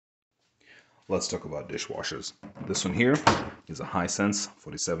Let's talk about dishwashers. This one here is a Hisense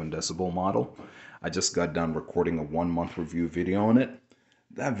 47 decibel model. I just got done recording a 1-month review video on it.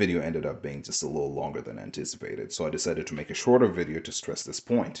 That video ended up being just a little longer than anticipated, so I decided to make a shorter video to stress this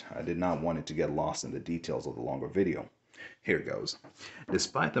point. I did not want it to get lost in the details of the longer video. Here it goes.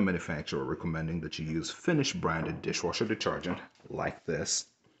 Despite the manufacturer recommending that you use Finish branded dishwasher detergent like this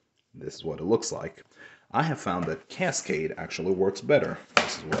is what it looks like. I have found that Cascade actually works better.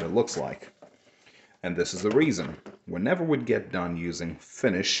 This is what it looks like. And this is the reason. Whenever we'd get done using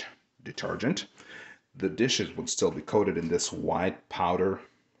Finish detergent, the dishes would still be coated in this white powder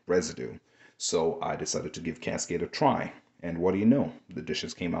residue. So I decided to give Cascade a try. And what do you know? The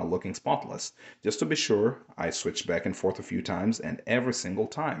dishes came out looking spotless. Just to be sure, I switched back and forth a few times, and every single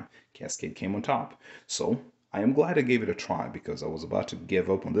time, Cascade came on top. So I am glad I gave it a try because I was about to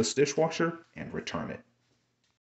give up on this dishwasher and return it.